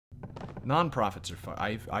Non-profits are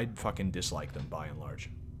I fucking dislike them by and large.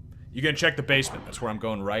 You gonna check the basement? That's where I'm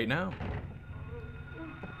going right now.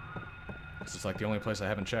 This is like the only place I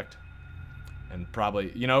haven't checked. And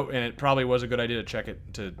probably, you know, and it probably was a good idea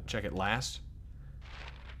to check it last.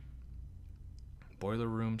 Boiler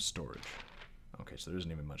room storage. Okay, so there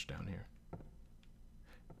isn't even much down here.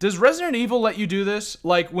 Does Resident Evil let you do this?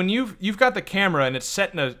 Like when you've got the camera and it's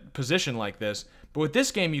set in a position like this, but with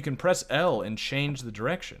this game you can press L and change the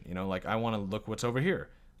direction. You know, like I want to look what's over here.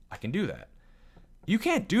 I can do that. You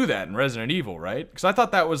can't do that in Resident Evil, right? Because I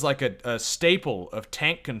thought that was like a staple of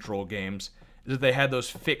tank control games, is that they had those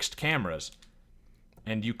fixed cameras.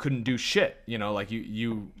 And you couldn't do shit, you know, like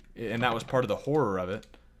and that was part of the horror of it.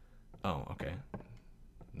 Oh, okay.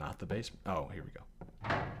 Not the basement. Oh, here we go.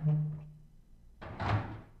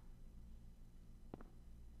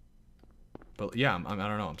 But yeah, I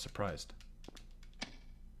don't know, I'm surprised.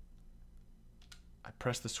 I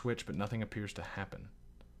press the switch, but nothing appears to happen.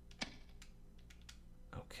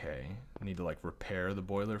 Okay, I need to like repair the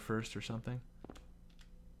boiler first or something.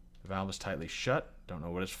 The valve is tightly shut. Don't know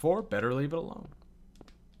what it's for. Better leave it alone.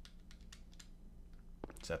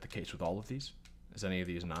 Is that the case with all of these? Is any of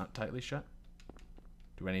these not tightly shut?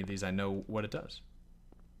 Do any of these I know what it does?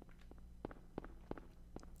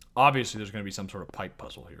 Obviously there's going to be some sort of pipe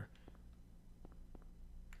puzzle here.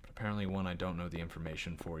 But apparently one I don't know the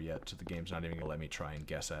information for yet, so the game's not even going to let me try and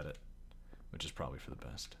guess at it. Which is probably for the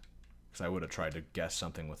best. Because I would have tried to guess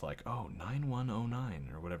something with like, oh,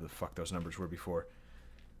 9109, or whatever the fuck those numbers were before.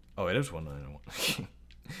 Oh, it is 1901.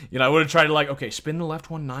 You know, I would have tried to like, okay, spin the left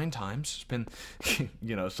one 9 times. Spin,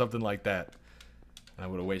 you know, something like that. And I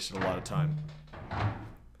would have wasted a lot of time.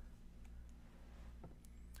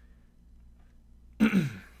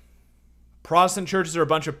 Protestant churches are a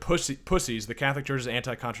bunch of pussies. The Catholic Church is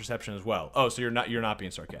anti-contraception as well. Oh, so you're not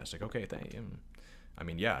being sarcastic. Okay, thank you. I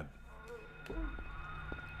mean, yeah.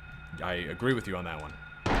 I agree with you on that one.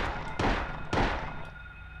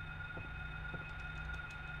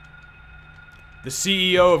 The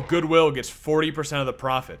CEO of Goodwill gets 40% of the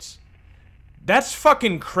profits. That's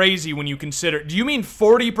fucking crazy when you consider... Do you mean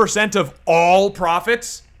 40% of all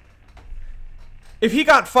profits? If he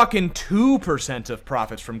got fucking 2% of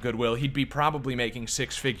profits from Goodwill, he'd be probably making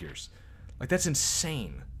 6 figures. Like, that's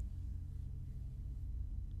insane.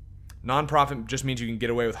 Non-profit just means you can get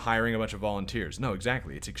away with hiring a bunch of volunteers. No,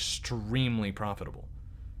 exactly. It's extremely profitable.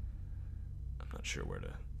 I'm not sure where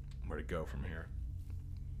to go from here.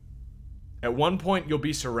 At one point, you'll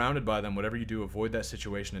be surrounded by them. Whatever you do, avoid that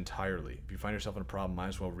situation entirely. If you find yourself in a problem, might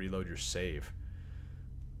as well reload your save.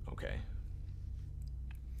 Okay.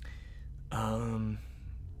 I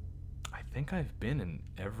think I've been in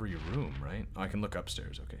every room, right? Oh, I can look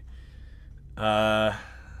upstairs, okay.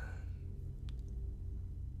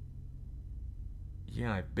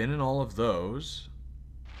 Yeah, I've been in all of those.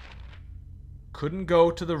 Couldn't go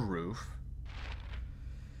to the roof.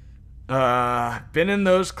 Been in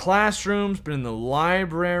those classrooms, been in the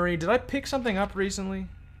library. Did I pick something up recently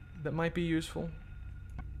that might be useful?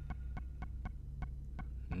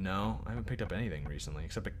 No, I haven't picked up anything recently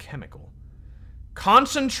except a chemical.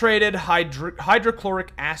 Concentrated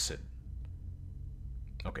hydrochloric acid.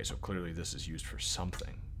 Okay, so clearly this is used for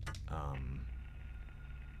something.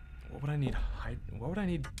 What would I need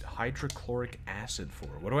hydrochloric acid for?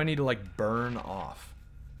 What do I need to like burn off?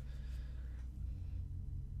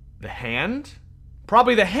 The hand?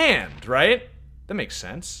 Probably the hand, right? That makes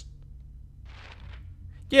sense.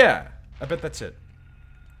 Yeah, I bet that's it.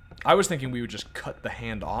 I was thinking we would just cut the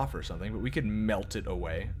hand off or something, but we could melt it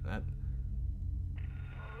away.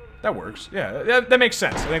 That works. Yeah, that makes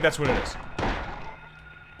sense. I think that's what it is.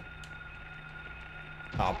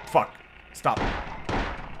 Oh, fuck. Stop.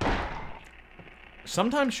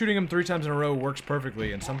 Sometimes shooting him 3 times in a row works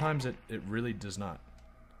perfectly, and sometimes it really does not.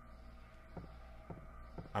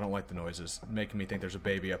 I don't like the noises. Making me think there's a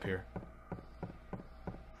baby up here.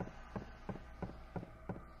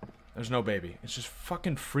 There's no baby. It's just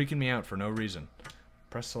fucking freaking me out for no reason.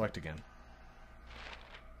 Press select again.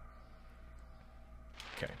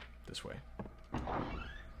 Okay, this way.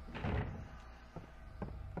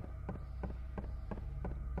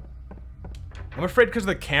 I'm afraid because of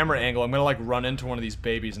the camera angle, I'm gonna like run into one of these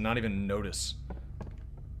babies and not even notice.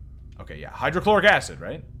 Okay, yeah. Hydrochloric acid,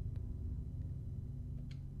 right?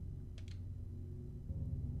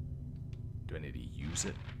 Do I need to use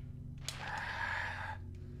it?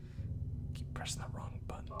 Keep pressing the wrong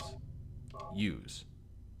buttons. Use.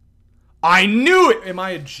 I knew it! Am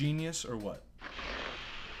I a genius or what?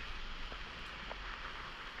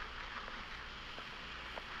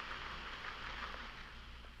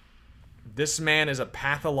 This man is a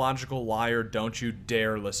pathological liar. Don't you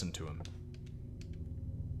dare listen to him.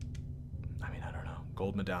 I mean, I don't know.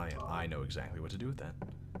 Gold medallion. I know exactly what to do with that.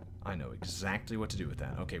 I know exactly what to do with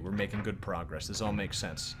that. Okay, we're making good progress. This all makes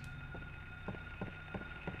sense.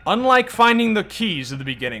 Unlike finding the keys at the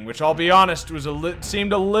beginning, which I'll be honest was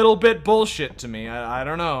seemed a little bit bullshit to me. I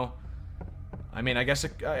don't know. I mean, I guess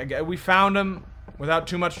we found them without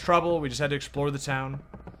too much trouble. We just had to explore the town.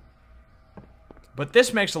 But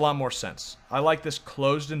this makes a lot more sense. I like this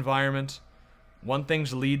closed environment. One thing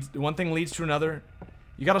leads to another.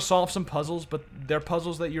 You gotta solve some puzzles, but they're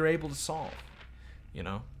puzzles that you're able to solve. You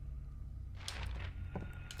know?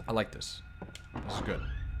 I like this. This is good.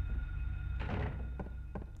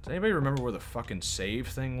 Does anybody remember where the fucking save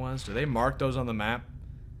thing was? Do they mark those on the map?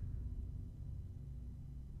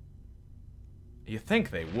 You think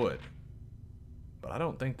they would. But I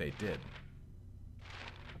don't think they did.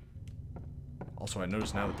 Also, I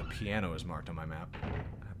notice now that the piano is marked on my map. I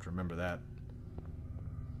have to remember that.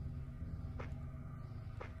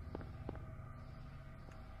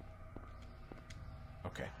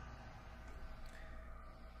 Okay.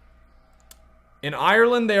 In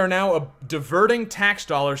Ireland, they are now diverting tax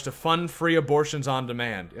dollars to fund free abortions on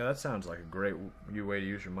demand. Yeah, that sounds like a great way to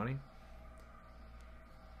use your money.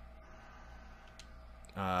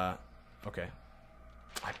 Okay.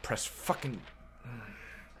 I press fucking...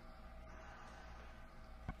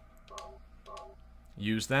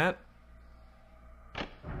 Use that.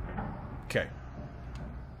 Okay.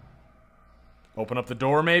 Open up the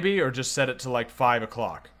door, maybe? Or just set it to, like, 5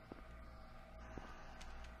 o'clock?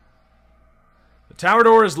 The tower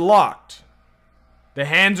door is locked. The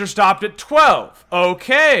hands are stopped at 12.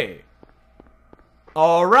 Okay.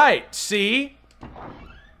 Alright, see?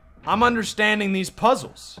 I'm understanding these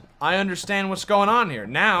puzzles. I understand what's going on here.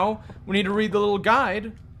 Now, we need to read the little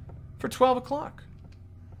guide for 12 o'clock.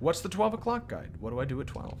 What's the 12 o'clock guide? What do I do at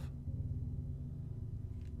 12?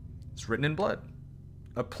 It's written in blood.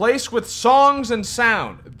 A place with songs and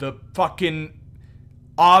sound. The fucking...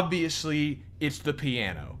 Obviously, it's the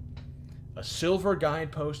piano. A silver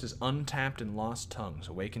guidepost is untapped and lost tongues,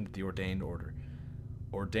 awakened at the ordained order.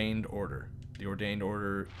 Ordained order. The ordained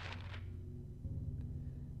order...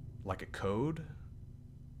 Like a code?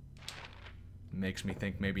 Makes me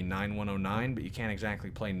think maybe 9109, but you can't exactly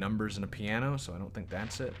play numbers in a piano, so I don't think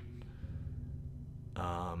that's it.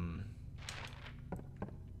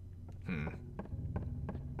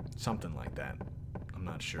 Something like that. I'm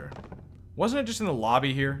not sure. Wasn't it just in the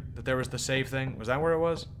lobby here that there was the save thing? Was that where it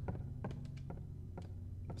was?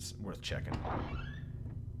 It's worth checking.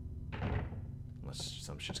 Unless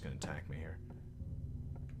some shit's gonna attack me here.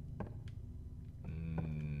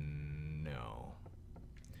 No.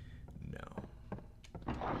 No.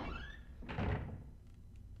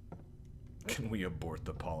 Can we abort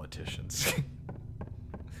the politicians?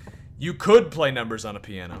 You could play numbers on a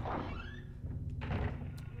piano.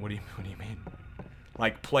 What do you mean?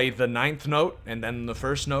 Like play the 9th note and then the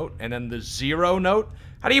 1st note and then the 0 note?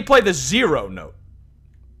 How do you play the 0 note?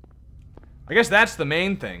 I guess that's the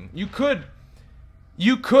main thing. You could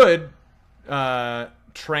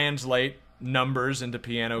translate numbers into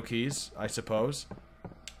piano keys, I suppose.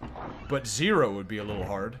 But 0 would be a little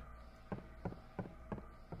hard.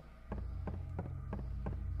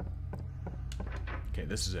 Okay,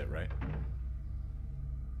 this is it, right?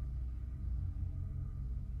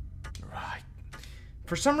 Right.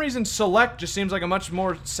 For some reason, select just seems like a much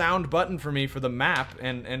more sound button for me for the map,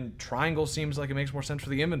 and triangle seems like it makes more sense for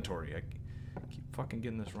the inventory. I keep fucking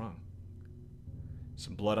getting this wrong.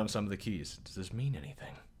 Some blood on some of the keys. Does this mean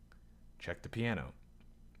anything? Check the piano.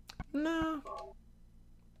 No.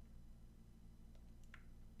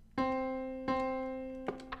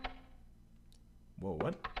 Whoa,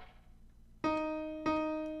 what?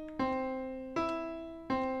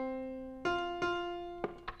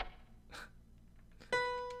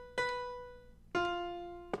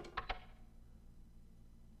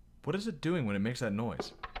 What is it doing when it makes that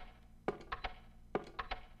noise?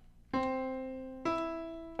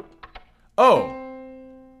 Oh!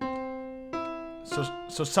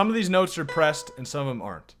 So some of these notes are pressed and some of them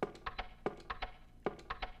aren't.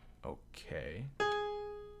 Okay.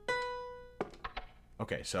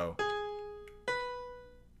 Okay, so...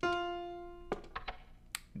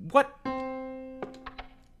 What?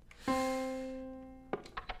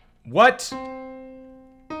 What?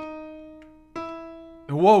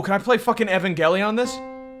 Whoa, can I play fucking Evangelion on this?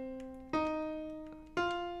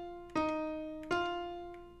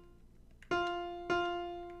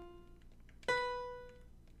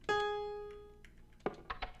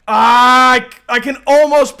 I can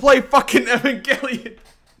almost play fucking Evangelion.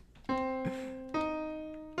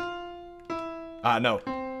 No.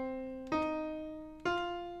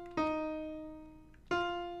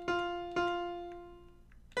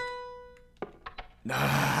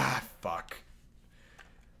 Ah, fuck.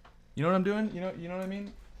 You know what I'm doing? You know what I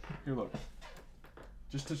mean? Here, look.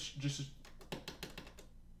 Just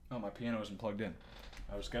oh, my piano isn't plugged in.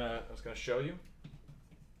 I was gonna show you,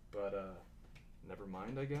 but never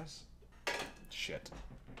mind, I guess. Shit.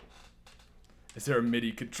 Is there a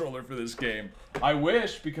MIDI controller for this game? I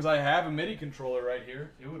wish, because I have a MIDI controller right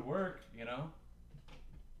here. It would work, you know?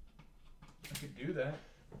 I could do that.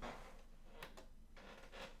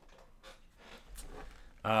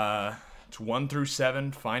 It's 1 through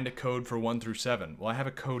 7. Find a code for 1 through 7. Well, I have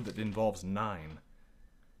a code that involves 9.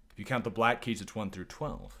 If you count the black keys, it's 1 through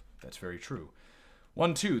 12. That's very true.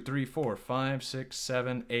 1, 2, 3, 4, 5, 6,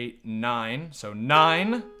 7, 8, 9. So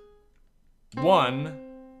 9, 1.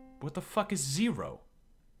 What the fuck is 0?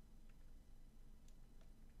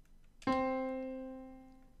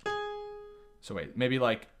 So wait, maybe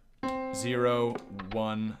like 0,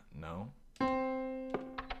 1, no.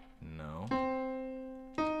 No.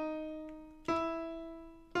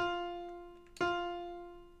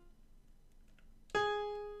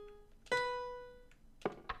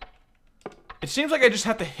 It seems like I just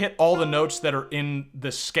have to hit all the notes that are in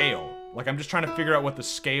the scale. Like I'm just trying to figure out what the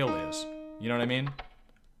scale is. You know what I mean?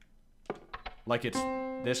 Like it's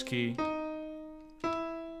this key.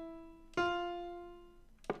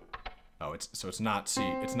 Oh, it's not C.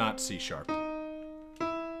 It's not C sharp.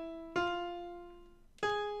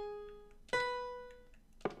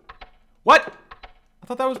 What? I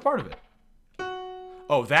thought that was part of it.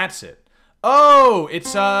 Oh, that's it. Oh,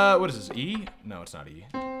 it's what is this? E? No, it's not E.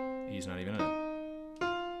 E's not even in it.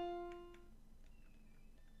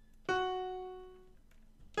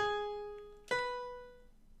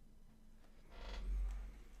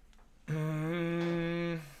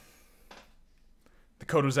 The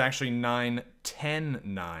code was actually 9, 10,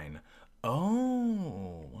 9.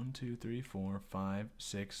 Oh, 1, 2, 3, 4, 5,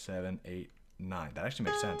 6, 7, 8, 9. That actually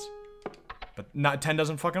makes sense. But not 10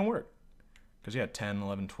 doesn't fucking work. Because yeah, 10,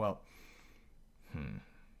 11, 12.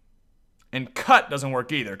 And cut doesn't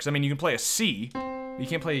work either. Because I mean, you can play a C, but you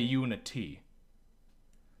can't play a U and a T.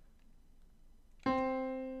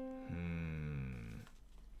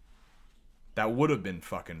 That would have been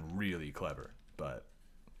fucking really clever, but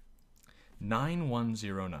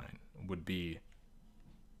 9109 would be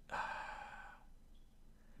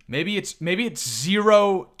maybe it's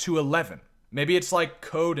 0 to 11. Maybe it's like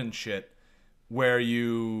code and shit where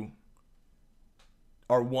you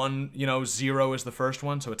are 1, you know, 0 is the first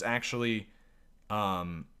one, so it's actually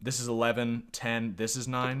this is 11, 10, this is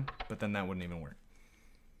 9, but then that wouldn't even work.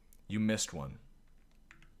 You missed one.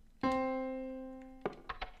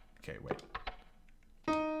 Okay, wait.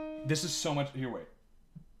 This is so much... Here, wait.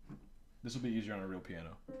 This will be easier on a real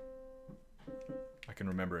piano. I can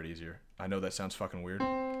remember it easier. I know that sounds fucking weird.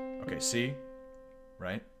 Okay, C.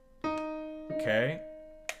 Right? Okay.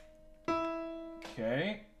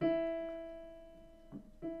 Okay.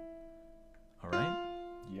 Alright.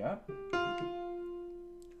 Yep.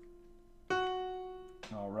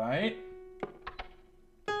 Alright.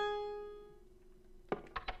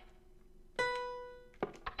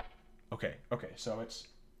 Okay, okay, so it's...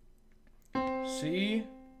 C.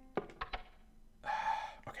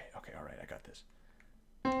 Okay, alright, I got this.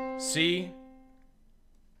 C.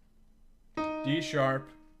 D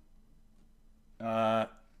sharp.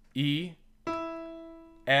 E.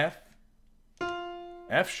 F.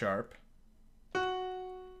 F sharp.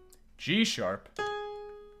 G sharp.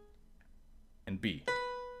 And B. Are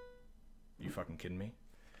you fucking kidding me?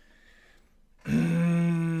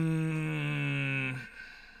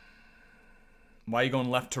 Why are you going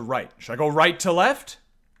left to right? Should I go right to left?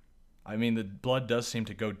 I mean, the blood does seem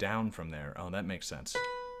to go down from there. Oh, that makes sense.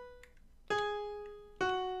 Well,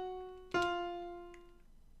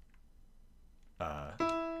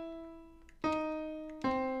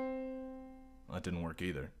 that didn't work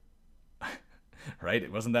either.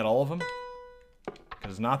 Right? Wasn't that all of them?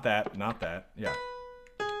 Because not that, not that. Yeah.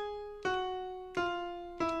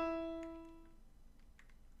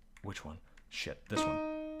 Which one? Shit, this one.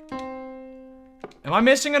 Am I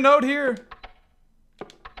missing a note here?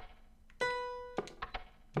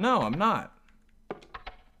 No, I'm not.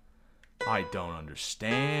 I don't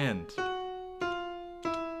understand.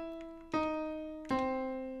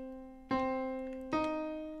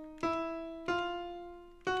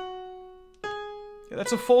 Yeah,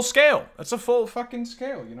 that's a full scale. That's a full fucking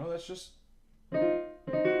scale, you know? That's just...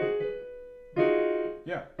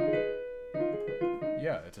 Yeah.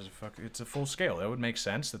 Yeah, it's a full scale. That would make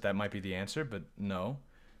sense that might be the answer, but no.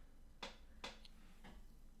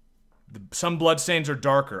 Some bloodstains are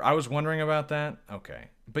darker. I was wondering about that. Okay.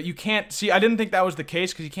 But you can't see... I didn't think that was the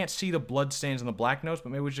case because you can't see the bloodstains on the black notes,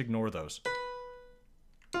 but maybe we should ignore those.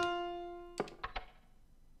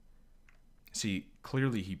 See,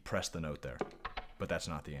 clearly he pressed the note there. But that's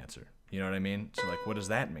not the answer. You know what I mean? So, like, what does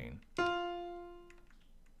that mean?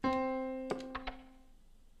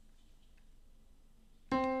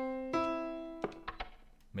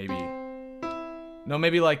 Maybe... No,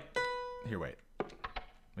 maybe like... Here, wait.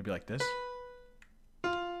 Maybe like this?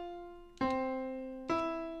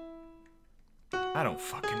 I don't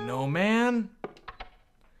fucking know, man.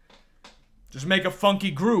 Just make a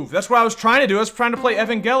funky groove. That's what I was trying to do. I was trying to play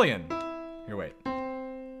Evangelion. Here, wait.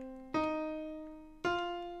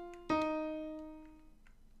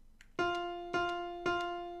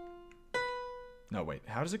 No, wait.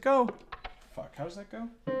 How does it go? Fuck, how does that go?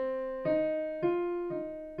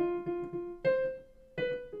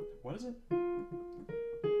 What is it?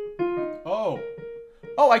 Oh.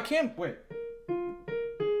 Oh, I can't... Wait.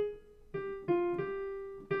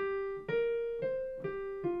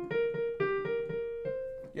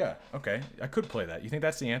 Yeah, okay. I could play that. You think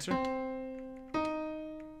that's the answer?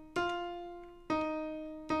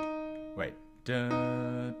 Wait. Da,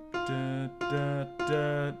 da, da,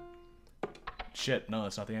 da. Shit, no,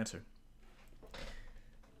 that's not the answer.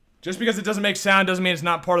 Just because it doesn't make sound doesn't mean it's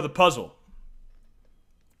not part of the puzzle.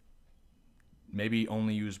 Maybe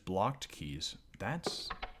only use blocked keys. That's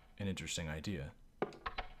an interesting idea.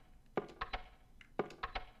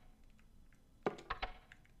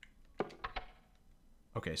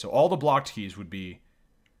 Okay, so all the blocked keys would be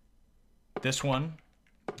this one,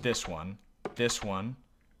 this one, this one,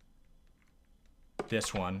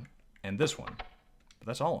 this one, and this one. But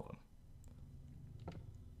that's all of them.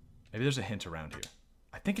 Maybe there's a hint around here.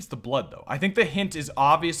 I think it's the blood, though. I think the hint is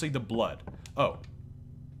obviously the blood. Oh.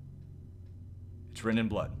 It's written in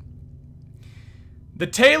blood. The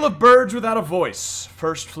tale of birds without a voice.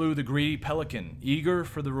 First flew the greedy pelican, eager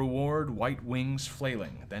for the reward, white wings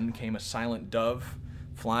flailing. Then came a silent dove,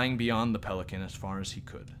 flying beyond the pelican as far as he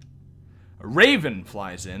could. A raven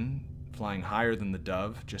flies in, flying higher than the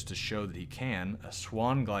dove, just to show that he can. A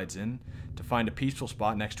swan glides in to find a peaceful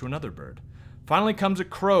spot next to another bird. Finally comes a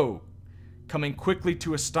crow, coming quickly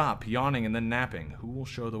to a stop, yawning and then napping. Who will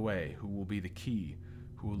show the way? Who will be the key?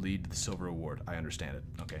 Who will lead to the silver award? I understand it.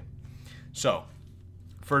 Okay. So,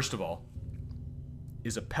 first of all,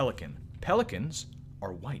 is a pelican. Pelicans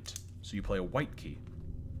are white, so you play a white key.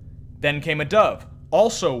 Then came a dove,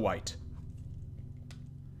 also white.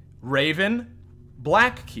 Raven,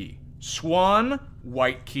 black key. Swan,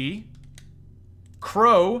 white key.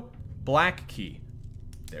 Crow, black key.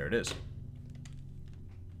 There it is.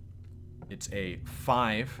 It's a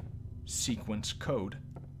 5-sequence code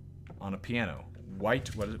on a piano.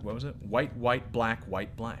 White, what was it? White, white, black,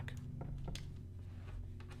 white, black.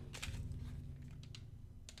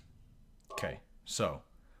 Okay, so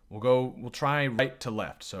we'll try right to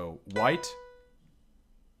left. So white,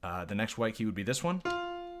 the next white key would be this one.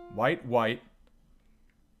 White, white,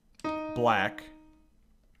 black,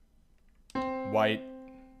 white.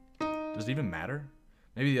 Does it even matter?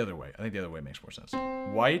 Maybe the other way. I think the other way makes more sense.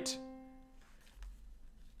 White,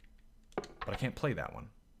 but I can't play that one.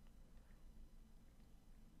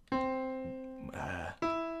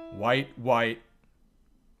 White, white,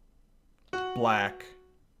 black,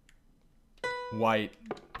 white.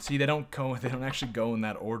 See, they don't actually go in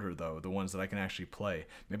that order though, the ones that I can actually play.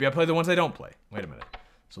 Maybe I play the ones I don't play. Wait a minute.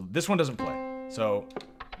 So this one doesn't play. So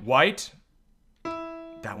white,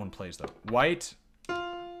 that one plays though. White,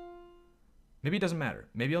 maybe it doesn't matter.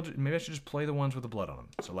 Maybe I should just play the ones with the blood on them.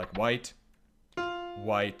 So like white,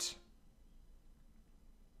 white,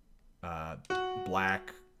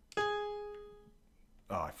 black.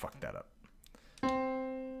 Oh, I fucked that up.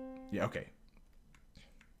 Yeah, okay.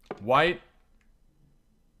 White.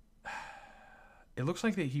 It looks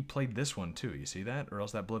like that he played this one too. You see that? Or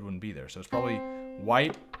else that blood wouldn't be there. So it's probably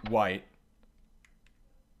white, white.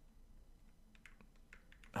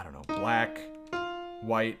 I don't know. Black,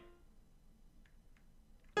 white.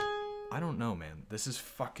 I don't know, man. This is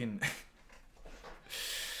fucking...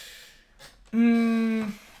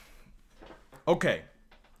 Okay.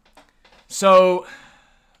 So...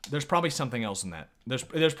 there's probably something else in that.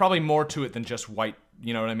 There's probably more to it than just white.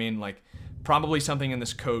 You know what I mean? Like, probably something in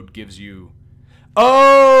this code gives you...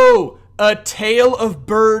 Oh! A tale of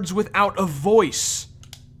birds without a voice.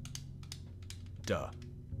 Duh.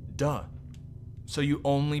 Duh. So you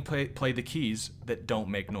only play the keys that don't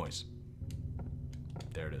make noise.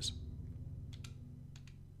 There it is.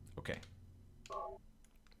 Okay.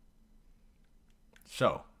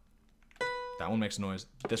 So, that one makes noise.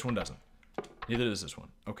 This one doesn't. Neither does this one.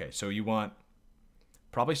 Okay, so you want...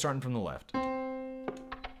 Probably starting from the left.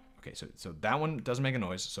 Okay, so that one doesn't make a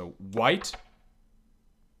noise. So white.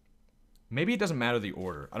 Maybe it doesn't matter the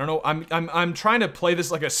order. I don't know. I'm trying to play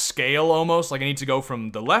this like a scale almost. Like I need to go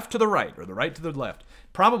from the left to the right or the right to the left.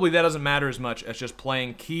 Probably that doesn't matter as much as just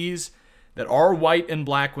playing keys that are white and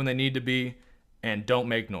black when they need to be and don't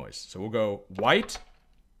make noise. So we'll go white,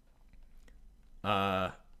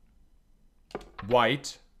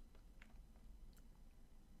 white,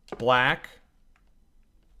 black,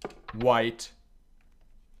 white,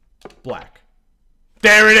 black.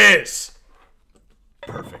 There it is!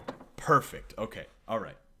 Perfect. Perfect. Okay. All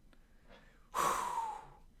right.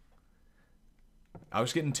 I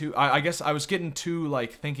was getting too... I guess I was getting too,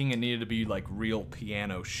 like, thinking it needed to be, like, real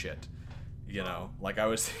piano shit. You know? Like, I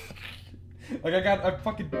was... like, I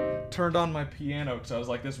fucking turned on my piano because I was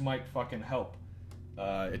like, this might fucking help.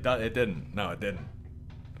 It didn't. No, it didn't.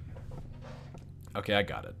 Okay, I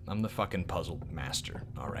got it. I'm the fucking puzzle master.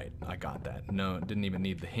 All right, I got that. No, didn't even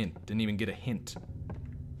need the hint. Didn't even get a hint.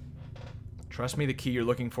 Trust me, the key you're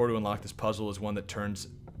looking for to unlock this puzzle is one that turns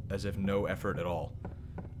as if no effort at all.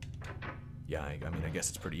 Yeah, I mean, I guess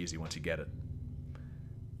it's pretty easy once you get it.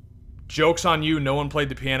 Joke's on you, no one played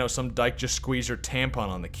the piano. Some dyke just squeezed her tampon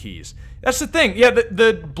on the keys. That's the thing. Yeah,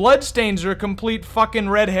 the bloodstains are a complete fucking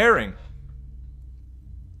red herring.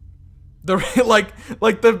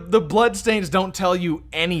 The bloodstains don't tell you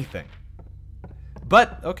anything.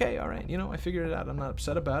 But, okay, alright, you know, I figured it out. I'm not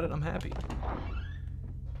upset about it. I'm happy.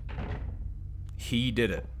 He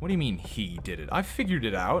did it. What do you mean, he did it? I figured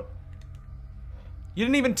it out. You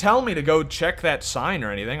didn't even tell me to go check that sign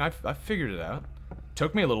or anything. I figured it out.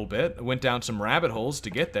 Took me a little bit. I went down some rabbit holes to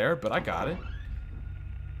get there, but I got it.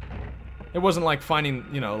 It wasn't like finding,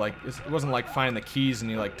 you know, like, it wasn't like finding the keys and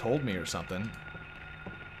he, like, told me or something.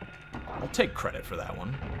 I'll take credit for that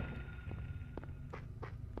one.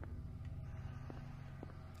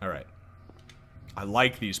 Alright. I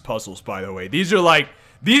like these puzzles, by the way. These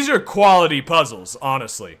are quality puzzles,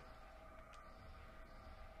 honestly.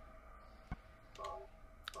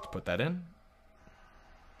 Let's put that in.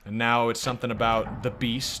 And now it's something about the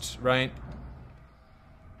beast, right?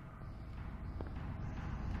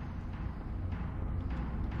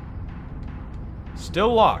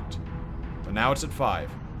 Still locked. But now it's at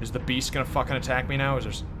 5. Is the beast gonna fucking attack me now?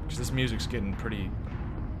 Because this music's getting pretty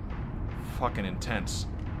fucking intense.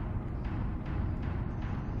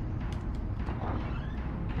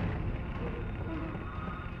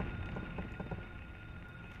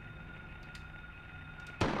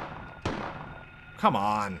 Come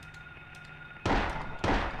on.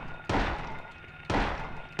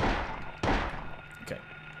 Okay.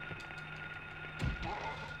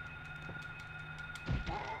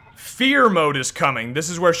 Fear mode is coming.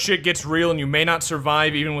 This is where shit gets real and you may not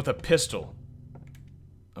survive even with a pistol.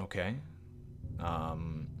 Okay.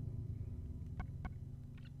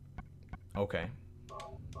 Okay.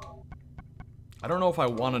 I don't know if I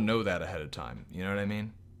want to know that ahead of time. You know what I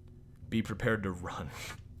mean? Be prepared to run.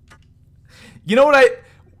 You know what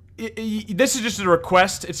this is just a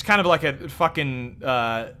request. It's kind of like a fucking,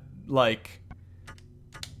 like,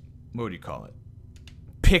 what would you call it?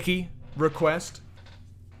 Picky request.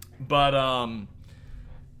 But,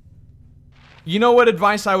 you know what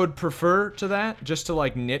advice I would prefer to that? Just to,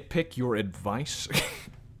 like, nitpick your advice?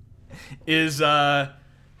 Is, I'd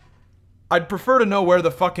prefer to know where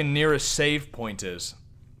the fucking nearest save point is.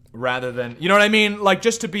 Rather than, you know what I mean? Like,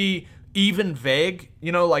 just to be even vague,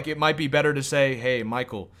 you know, like it might be better to say, hey,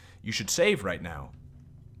 Michael, you should save right now.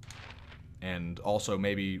 And also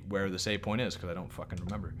maybe where the save point is, because I don't fucking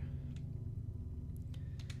remember.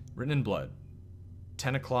 Written in blood.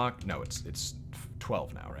 10 o'clock. No, it's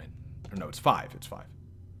 12 now, right? Or no, it's 5. It's 5.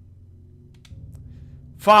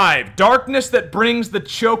 5. Darkness that brings the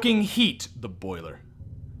choking heat. The boiler.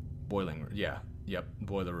 Boiling. Yeah. Yep.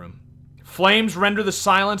 Boiler room. Flames render the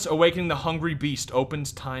silence, awakening the hungry beast. Open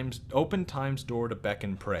time's door to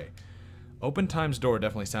beckon prey. Open time's door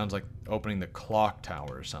definitely sounds like opening the clock tower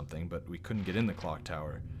or something, but we couldn't get in the clock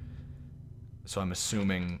tower. So I'm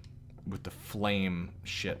assuming with the flame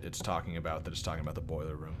shit it's talking about, that it's talking about the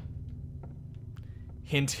boiler room.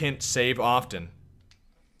 Hint, hint, save often.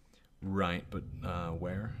 Right, but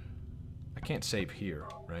where? I can't save here,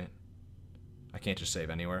 right? I can't just save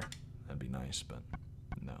anywhere. That'd be nice, but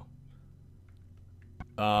no.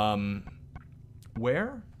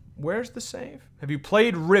 Where? Where's the save? Have you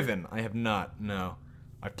played Riven? I have not, no.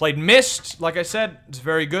 I've played Myst, like I said, it's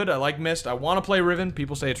very good. I like Myst. I want to play Riven.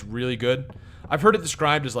 People say it's really good. I've heard it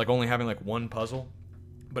described as like only having like one puzzle,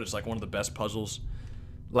 but it's like one of the best puzzles.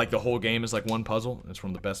 Like the whole game is like one puzzle. It's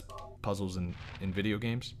one of the best puzzles in video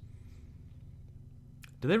games.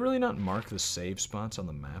 Do they really not mark the save spots on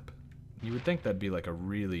the map? You would think that'd be like a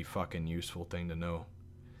really fucking useful thing to know.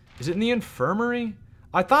 Is it in the infirmary?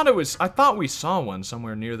 I thought we saw one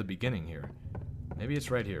somewhere near the beginning here. Maybe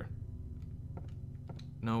it's right here.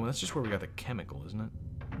 No, that's just where we got the chemical, isn't it?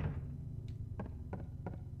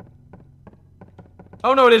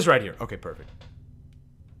 Oh no, it is right here. Okay, perfect.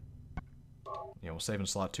 Yeah, we'll save in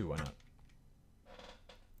slot 2, why not?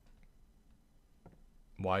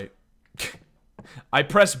 Why? I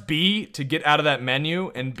press B to get out of that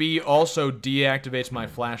menu, and B also deactivates my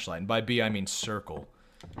flashlight. And by B, I mean circle.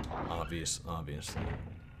 Obviously.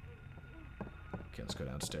 Okay, let's go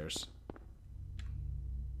downstairs.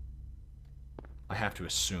 I have to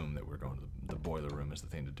assume that we're going to the boiler room is the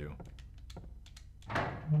thing to do.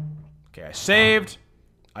 Okay, I saved.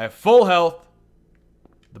 I have full health.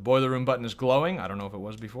 The boiler room button is glowing. I don't know if it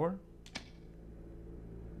was before.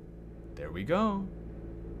 There we go.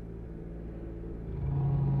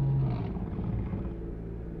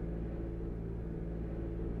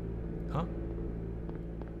 Huh?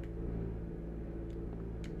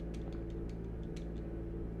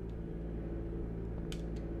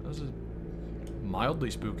 That was a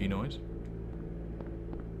mildly spooky noise.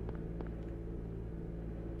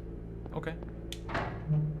 Okay.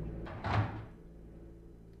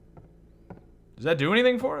 Does that do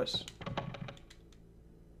anything for us?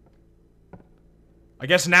 I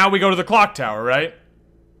guess now we go to the clock tower, right?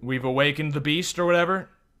 We've awakened the beast or whatever.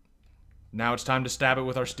 Now it's time to stab it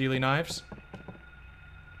with our steely knives.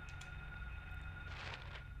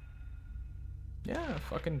 Yeah, I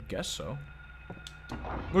fucking guess so.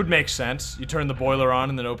 Would make sense. You turn the boiler on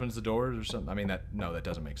and then opens the doors or something. I mean, no, that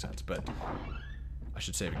doesn't make sense, but I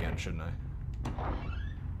should save again, shouldn't I?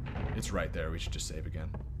 It's right there. We should just save again.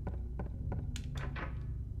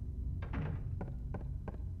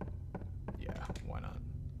 Yeah, why not?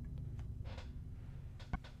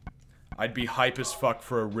 I'd be hype as fuck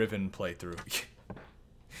for a Riven playthrough.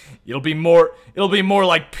 It'll be more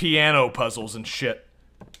like piano puzzles and shit.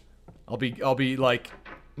 I'll be like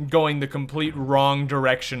going the complete wrong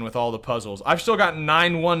direction with all the puzzles. I've still got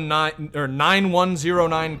 919 or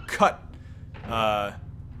 9109 cut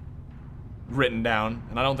written down,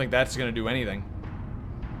 and I don't think that's gonna do anything.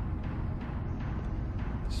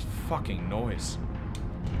 This fucking noise.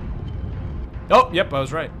 Oh, yep, I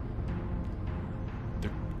was right.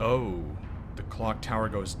 The clock tower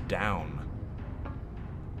goes down.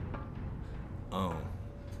 Oh.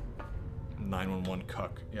 911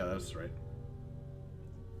 cuck. Yeah, that's right.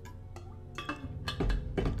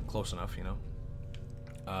 Close enough, you know.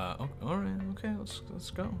 Oh, all right, okay,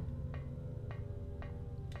 let's go.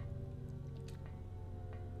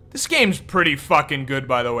 This game's pretty fucking good,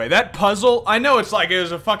 by the way. That puzzle, I know it's like it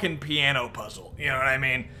was a fucking piano puzzle, you know what I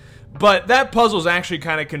mean? But that puzzle's actually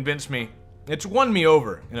kind of convinced me. It's won me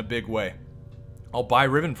over in a big way. I'll buy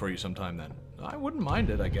Riven for you sometime then. I wouldn't mind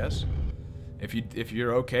it, I guess. If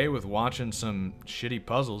you're okay with watching some shitty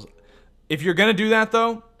puzzles. If you're gonna do that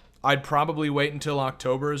though, I'd probably wait until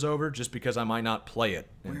October is over, just because I might not play it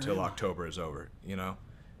until October is over, you know?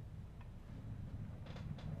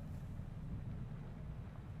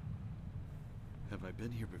 Have I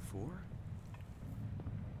been here before?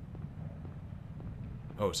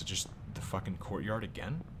 Oh, is it just the fucking courtyard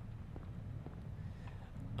again?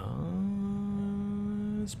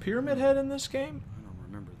 Is Pyramid Head in this game? I don't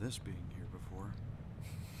remember this being here before.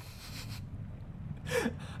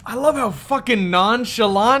 I love how fucking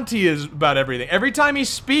nonchalant he is about everything. Every time he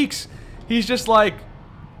speaks, he's just like,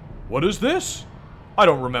 what is this? I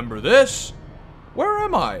don't remember this. Where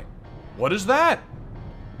am I? What is that?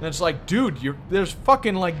 And it's like, dude, there's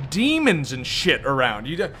fucking like demons and shit around.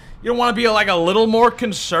 You don't want to be like a little more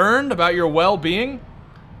concerned about your well-being?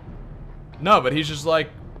 No, but he's just like,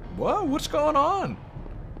 whoa, what's going on?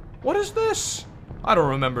 What is this? I don't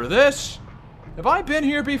remember this. Have I been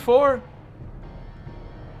here before?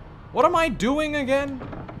 What am I doing again?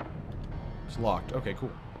 It's locked. Okay,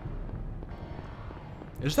 cool.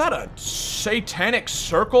 Is that a satanic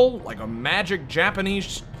circle? Like a magic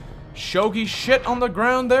Japanese shogi shit on the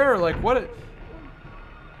ground there? Or like what?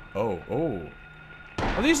 Oh.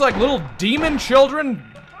 Are these like little demon children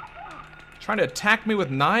trying to attack me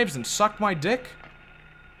with knives and suck my dick?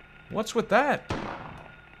 What's with that?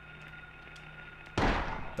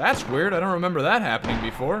 That's weird. I don't remember that happening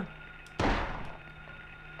before.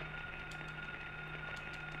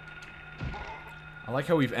 I like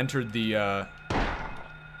how we've entered the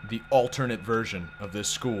alternate version of this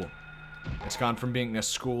school. It's gone from being a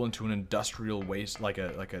school into an industrial waste, like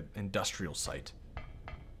a industrial site.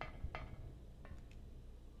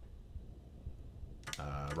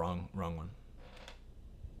 Wrong one.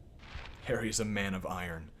 Harry's a man of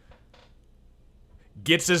iron.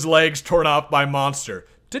 Gets his legs torn off by monster.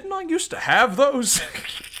 Didn't I used to have those?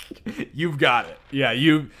 You've got it. Yeah,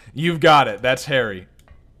 you've got it. That's Harry.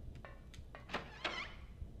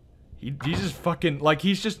 He's just fucking, like,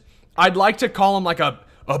 he's just, I'd like to call him like a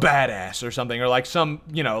badass or something, or like some,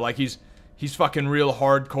 you know, like he's fucking real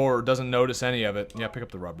hardcore, doesn't notice any of it. Yeah, pick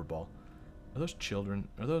up the rubber ball. Are those children?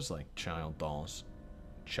 Are those like child dolls?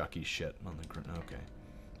 Chucky shit on the ground. Okay.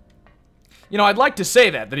 You know, I'd like to say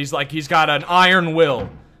that he's like, he's got an iron will.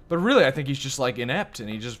 But really, I think he's just like inept and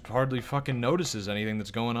he just hardly fucking notices anything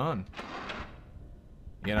that's going on.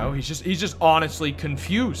 You know, he's just honestly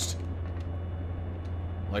confused.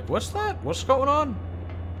 Like, what's that? What's going on?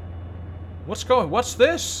 What's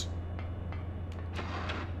this?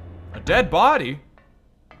 A dead body?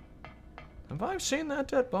 Have I seen that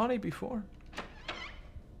dead body before?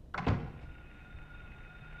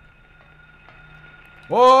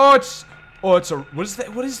 Oh, it's a, what is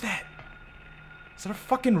that? What is that? Is that a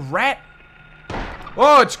fucking rat?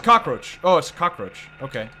 Oh, it's a cockroach. Oh, it's a cockroach.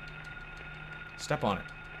 Okay. Step on it.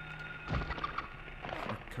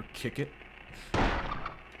 Or kick it.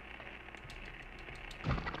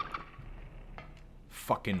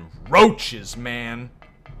 Fucking roaches, man.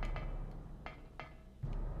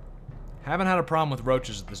 Haven't had a problem with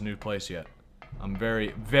roaches at this new place yet. I'm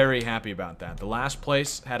very, very happy about that. The last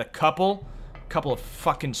place had a couple of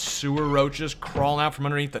fucking sewer roaches crawling out from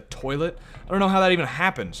underneath the toilet. I don't know how that even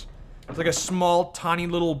happens. It's like a small, tiny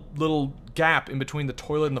little gap in between the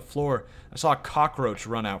toilet and the floor. I saw a cockroach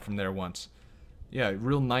run out from there once. Yeah,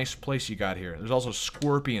 real nice place you got here. There's also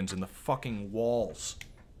scorpions in the fucking walls.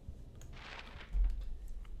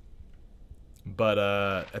 But,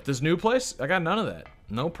 at this new place, I got none of that.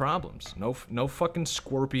 No problems. No fucking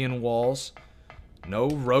scorpion walls. No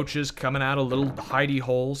roaches coming out of little hidey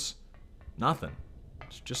holes. Nothing.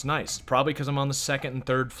 It's just nice. Probably because I'm on the second and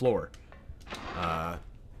third floor.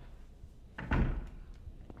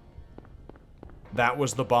 That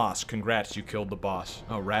was the boss. Congrats, you killed the boss.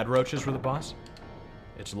 Oh, rad roaches were the boss?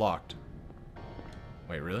 It's locked.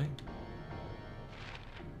 Wait, really?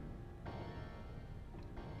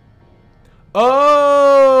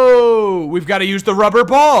 Oh! We've got to use the rubber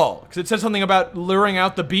ball! Because it said something about luring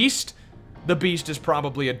out the beast. The beast is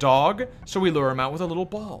probably a dog, so we lure him out with a little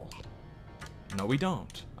ball. No, we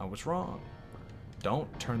don't. I was wrong.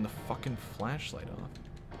 Don't turn the fucking flashlight off.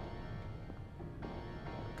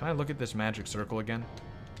 Can I look at this magic circle again?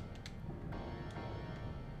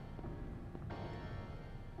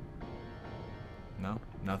 No?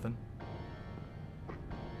 Nothing?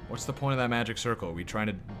 What's the point of that magic circle? Are we trying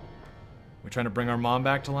to bring our mom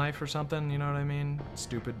back to life or something? You know what I mean?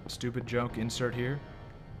 Stupid joke. Insert here.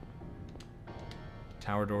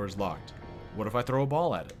 Tower door is locked. What if I throw a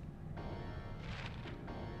ball at it?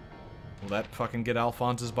 Will that fucking get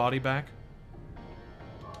Alphonse's body back?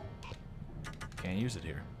 Can't use it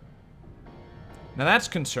here. Now that's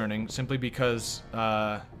concerning, simply because,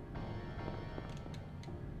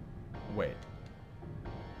 wait.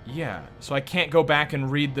 Yeah, so I can't go back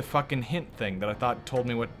and read the fucking hint thing that I thought told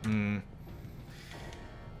me what,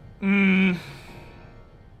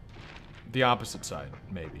 the opposite side,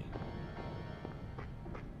 maybe.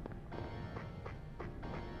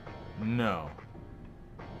 No.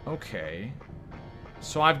 Okay.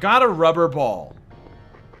 So I've got a rubber ball.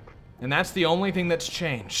 And that's the only thing that's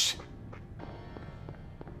changed.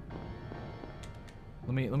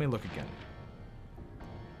 Let me look again.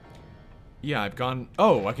 Yeah, I've gone...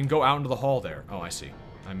 Oh, I can go out into the hall there. Oh, I see.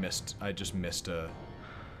 I just missed a...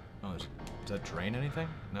 Oh, does that drain anything?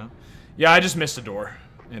 No? Yeah, I just missed a door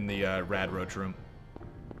in the Rad Roach room.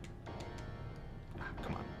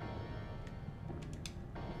 Come on.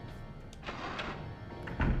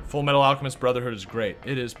 Full Metal Alchemist Brotherhood is great.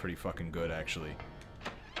 It is pretty fucking good, actually.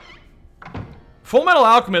 Full Metal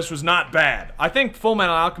Alchemist was not bad. I think Full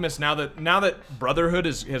Metal Alchemist, now that Brotherhood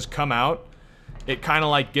has come out, it kind of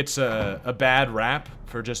like gets a bad rap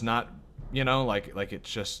for just not, you know, like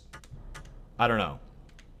it's just, I don't know.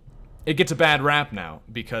 It gets a bad rap now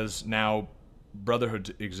because now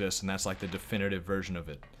Brotherhood exists and that's like the definitive version of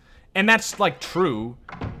it. And that's like true,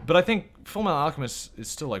 but I think Full Metal Alchemist is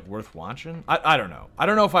still like worth watching. I don't know. I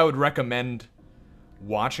don't know if I would recommend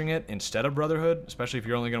watching it instead of Brotherhood, especially if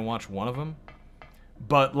you're only gonna watch one of them.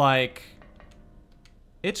 But like,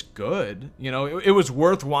 it's good. You know, it was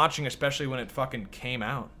worth watching, especially when it fucking came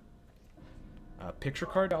out. Picture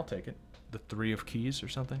card, I'll take it. The 3 of keys or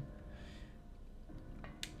something.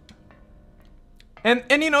 And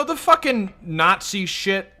you know, the fucking Nazi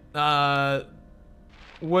shit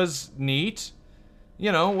was neat.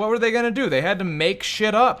 You know, what were they gonna do? They had to make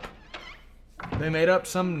shit up. They made up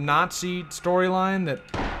some Nazi storyline that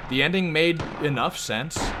the ending made enough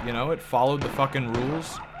sense. You know, it followed the fucking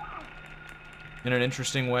rules in an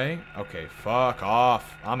interesting way. Okay, fuck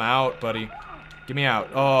off. I'm out, buddy. Get me out.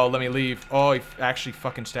 Oh, let me leave. Oh, he actually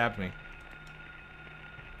fucking stabbed me.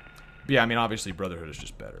 But yeah, I mean, obviously Brotherhood is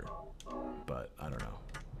just better. But, I don't know.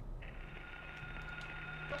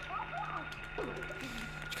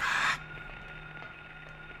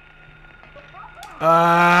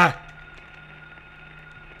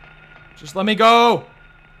 Just let me go!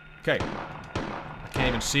 Okay. I can't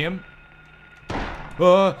even see him.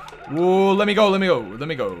 Whoa, let me go, let me go, let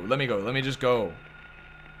me go, let me go, let me just go.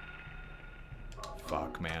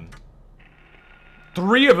 Fuck, man.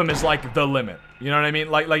 3 of them is like the limit. You know what I mean?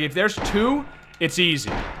 Like if there's 2, it's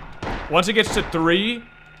easy. Once it gets to 3,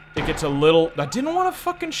 it gets a little... I didn't want to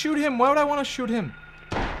fucking shoot him. Why would I want to shoot him?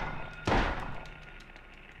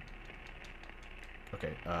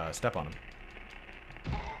 Okay, step on him.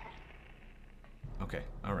 Okay,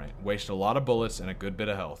 alright. Waste a lot of bullets and a good bit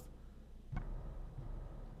of health.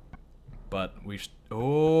 But we've...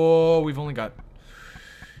 Oh, we've only got...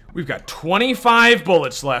 We've got 25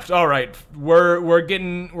 bullets left. Alright, we're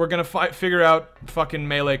gonna figure out fucking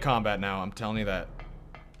melee combat now. I'm telling you that.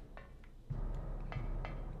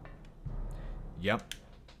 Yep.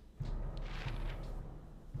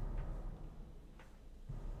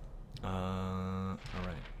 Alright.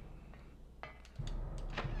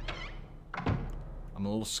 I'm a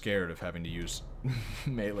little scared of having to use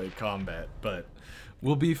melee combat, but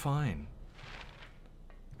we'll be fine.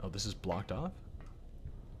 Oh, this is blocked off?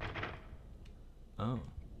 Oh.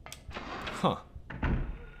 Huh.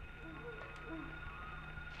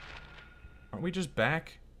 Aren't we just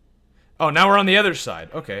back? Oh, now we're on the other side.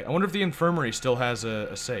 Okay, I wonder if the infirmary still has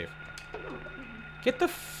a save. Get the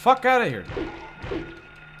fuck out of here.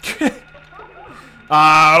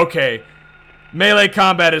 Okay. Melee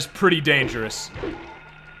combat is pretty dangerous.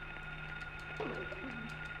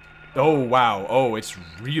 Oh, wow. Oh, it's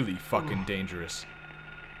really fucking dangerous.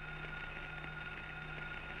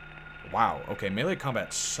 Wow, okay, melee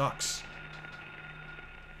combat sucks.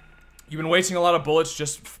 You've been wasting a lot of bullets,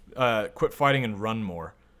 just quit fighting and run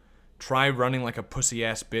more. Try running like a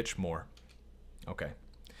pussy-ass bitch more. Okay.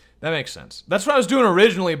 That makes sense. That's what I was doing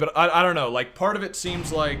originally, but I don't know, like, part of it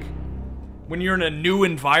seems like when you're in a new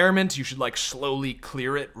environment, you should, like, slowly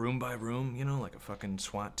clear it room by room, you know, like a fucking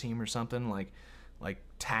SWAT team or something, like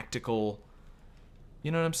tactical,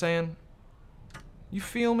 you know what I'm saying? You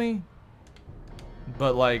feel me?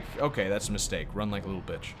 But, like, okay, that's a mistake. Run like a little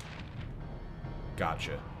bitch.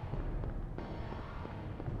 Gotcha.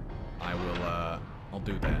 I will, I'll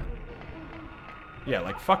do that. Yeah,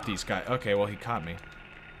 like, fuck these guys. Okay, well, he caught me.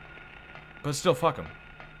 But still, fuck him.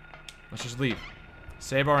 Let's just leave.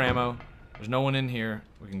 Save our ammo. There's no one in here.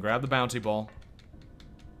 We can grab the bouncy ball.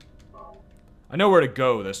 I know where to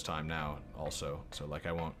go this time now, also. So, like,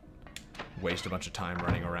 I won't waste a bunch of time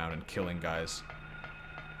running around and killing guys.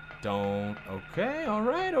 Don't... Okay,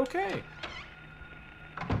 alright, okay.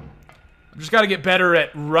 I've just got to get better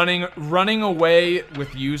at running away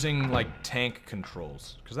with using, like, tank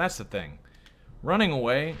controls. Because that's the thing. Running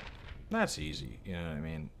away, that's easy, you know what I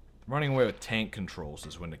mean? Running away with tank controls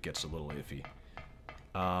is when it gets a little iffy.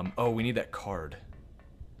 Oh, we need that card.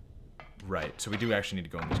 Right, so we do actually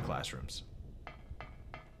need to go in these classrooms.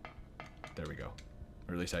 There we go.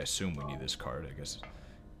 Or at least I assume we need this card. I guess it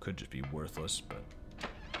could just be worthless, but...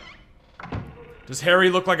 Does Harry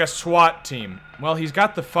look like a SWAT team? Well, he's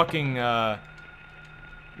got the fucking, what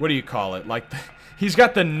do you call it? Like, he's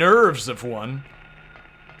got the nerves of one.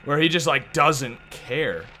 Where he just, like, doesn't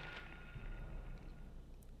care.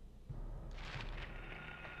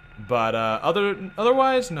 But,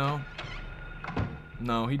 otherwise, no.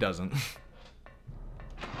 No, he doesn't.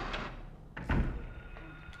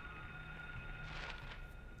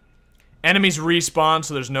 Enemies respawn,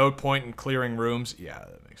 so there's no point in clearing rooms. Yeah,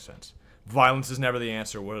 that makes sense. Violence is never the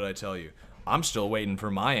answer. What did I tell you? I'm still waiting for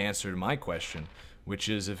my answer to my question, which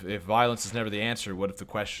is if violence is never the answer, what if the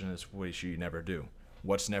question is what should you never do?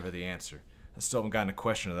 What's never the answer? I still haven't gotten a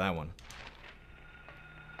question to that one.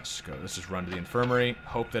 Let's go. Let's just run to the infirmary.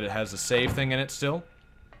 Hope that it has the save thing in it still.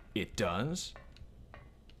 It does.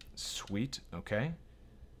 Sweet. Okay.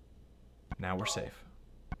 Now we're safe.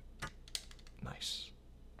 Nice.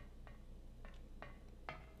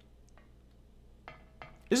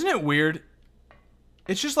 Isn't it weird?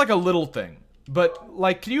 It's just like a little thing. But,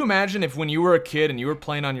 like, can you imagine if when you were a kid and you were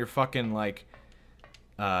playing on your fucking, like,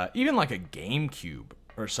 even like a GameCube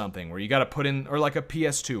or something where you gotta put in, or like a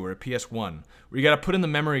PS2 or a PS1, where you gotta put in the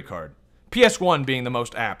memory card. PS1 being the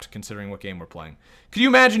most apt, considering what game we're playing. Could you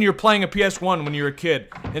imagine you're playing a PS1 when you're a kid,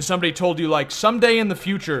 and somebody told you, like, someday in the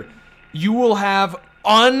future, you will have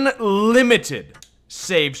unlimited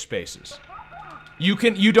save spaces.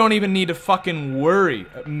 You don't even need to fucking worry.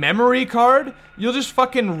 Memory card? You'll just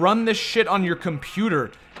fucking run this shit on your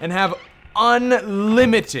computer and have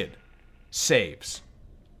unlimited saves.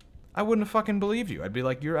 I wouldn't have fucking believed you. I'd be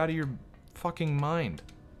like, you're out of your fucking mind.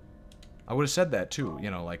 I would have said that too, you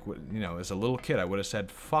know, like, you know, as a little kid, I would have said,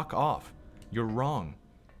 fuck off. You're wrong.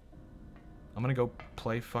 I'm gonna go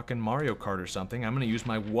play fucking Mario Kart or something. I'm gonna use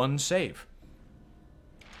my one save.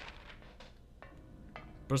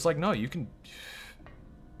 But it's like, no, you can...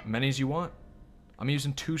 many as you want. I'm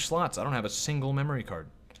using 2 slots. I don't have a single memory card.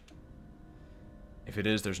 If it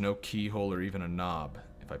is, there's no keyhole or even a knob.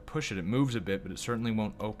 If I push it, it moves a bit, but it certainly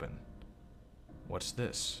won't open. What's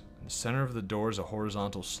this? In the center of the door is a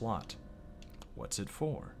horizontal slot. What's it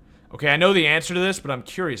for? Okay, I know the answer to this, but I'm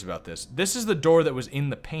curious about this. This is the door that was in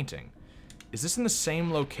the painting. Is this in the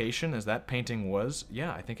same location as that painting was?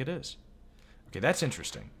 Yeah, I think it is. Okay, that's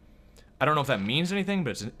interesting. I don't know if that means anything,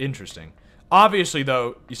 but it's interesting. Obviously,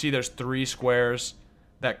 though, you see there's 3 squares.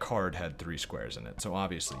 That card had 3 squares in it, so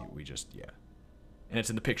obviously we just, yeah. And it's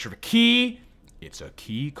in the picture of a key. It's a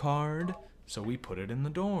key card, so we put it in the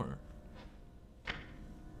door.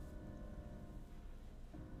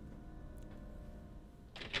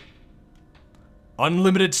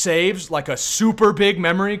 Unlimited saves, like a super big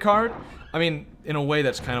memory card. I mean, in a way,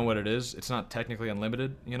 that's kind of what it is. It's not technically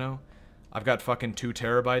unlimited, you know? I've got fucking 2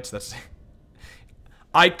 terabytes. That's...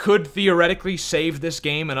 I could theoretically save this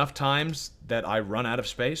game enough times that I run out of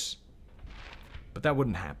space. But that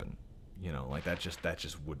wouldn't happen. You know, like, that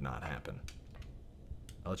just would not happen.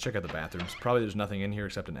 Let's check out the bathrooms. Probably there's nothing in here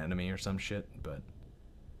except an enemy or some shit, but...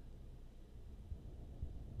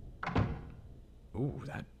 Ooh,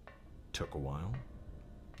 that took a while.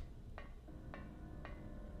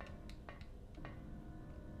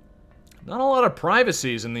 Not a lot of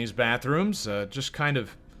privacies in these bathrooms, just kind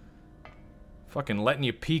of fucking letting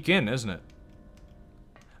you peek in, isn't it?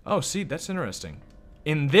 Oh, see, that's interesting.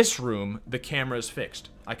 In this room, the camera is fixed.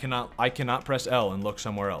 I cannot press L and look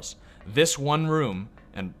somewhere else. This one room,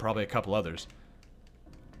 and probably a couple others,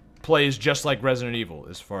 plays just like Resident Evil,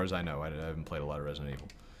 as far as I know. I haven't played a lot of Resident Evil.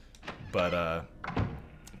 But,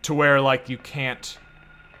 to where, like, you can't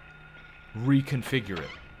reconfigure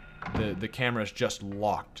it. The camera is just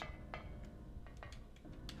locked.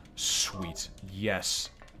 Sweet. Yes.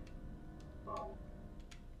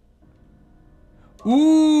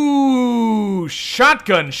 Ooh,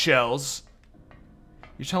 shotgun shells.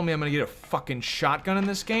 You're telling me I'm gonna get a fucking shotgun in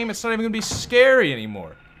this game? It's not even gonna be scary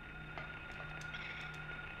anymore.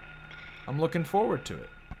 I'm looking forward to it.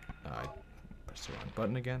 I pressed the wrong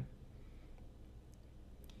button again.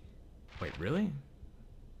 Wait, really?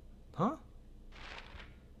 Huh?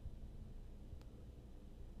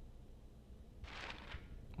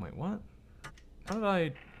 Wait, what? How did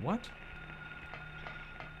I... what?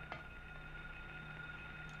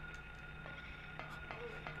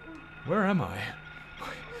 Where am I?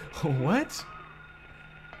 What?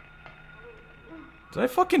 Did I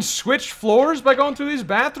fucking switch floors by going through these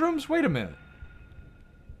bathrooms? Wait a minute.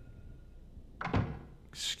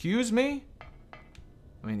 Excuse me?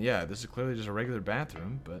 I mean, yeah, this is clearly just a regular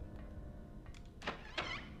bathroom, but...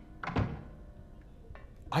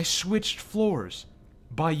 I switched floors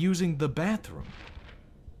by using the bathroom.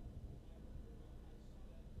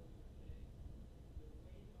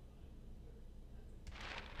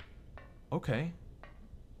 Okay.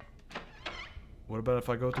 What about if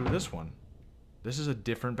I go through this one? This is a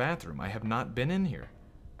different bathroom. I have not been in here.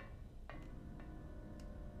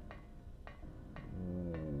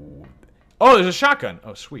 Ooh. Oh, there's a shotgun.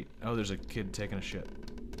 Oh, sweet. Oh, there's a kid taking a shit.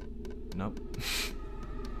 Nope.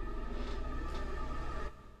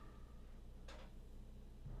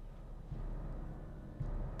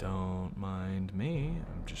 Don't mind me.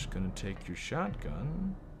 I'm just gonna take your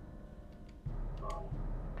shotgun.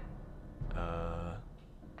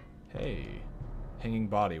 Hey. Hanging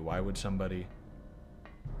body. Why would somebody...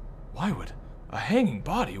 Why would... A hanging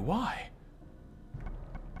body? Why?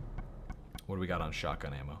 What do we got on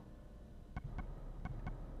shotgun ammo?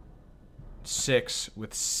 6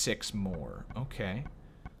 with 6 more. Okay.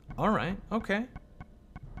 Alright, okay.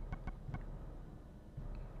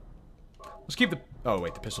 Let's keep the... Oh,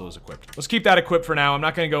 wait, the pistol is equipped. Let's keep that equipped for now. I'm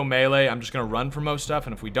not gonna go melee. I'm just gonna run for most stuff,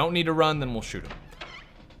 and if we don't need to run, then we'll shoot him.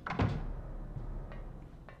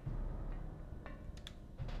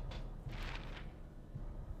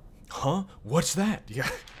 Huh? What's that? Yeah.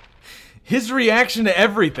 His reaction to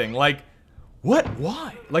everything, like, what?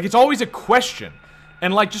 Why? Like, it's always a question.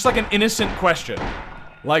 And like, just like an innocent question.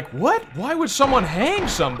 Like, what? Why would someone hang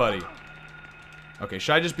somebody? Okay,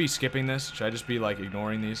 should I just be skipping this? Should I just be like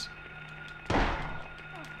ignoring these?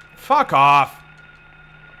 Fuck off.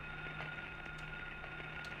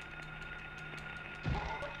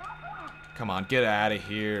 Come on, get out of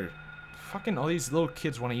here. Fucking all these little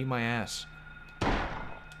kids want to eat my ass.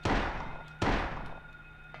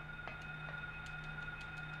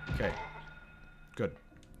 Okay. Good.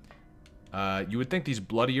 You would think these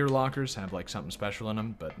bloodier lockers have like something special in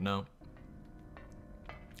them, but no.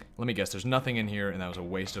 Let me guess, there's nothing in here, and that was a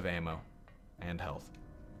waste of ammo. And health.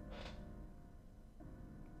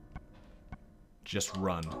 Just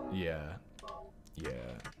run. Yeah. Yeah.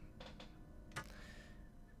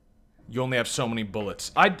 You only have so many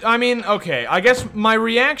bullets. I mean, okay, I guess my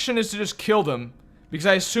reaction is to just kill them, because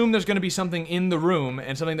I assume there's going to be something in the room,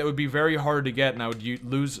 and something that would be very hard to get, and I would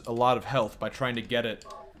lose a lot of health by trying to get it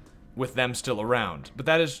with them still around. But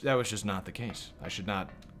that was just not the case. I should not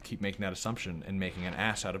keep making that assumption and making an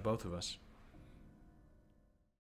ass out of both of us.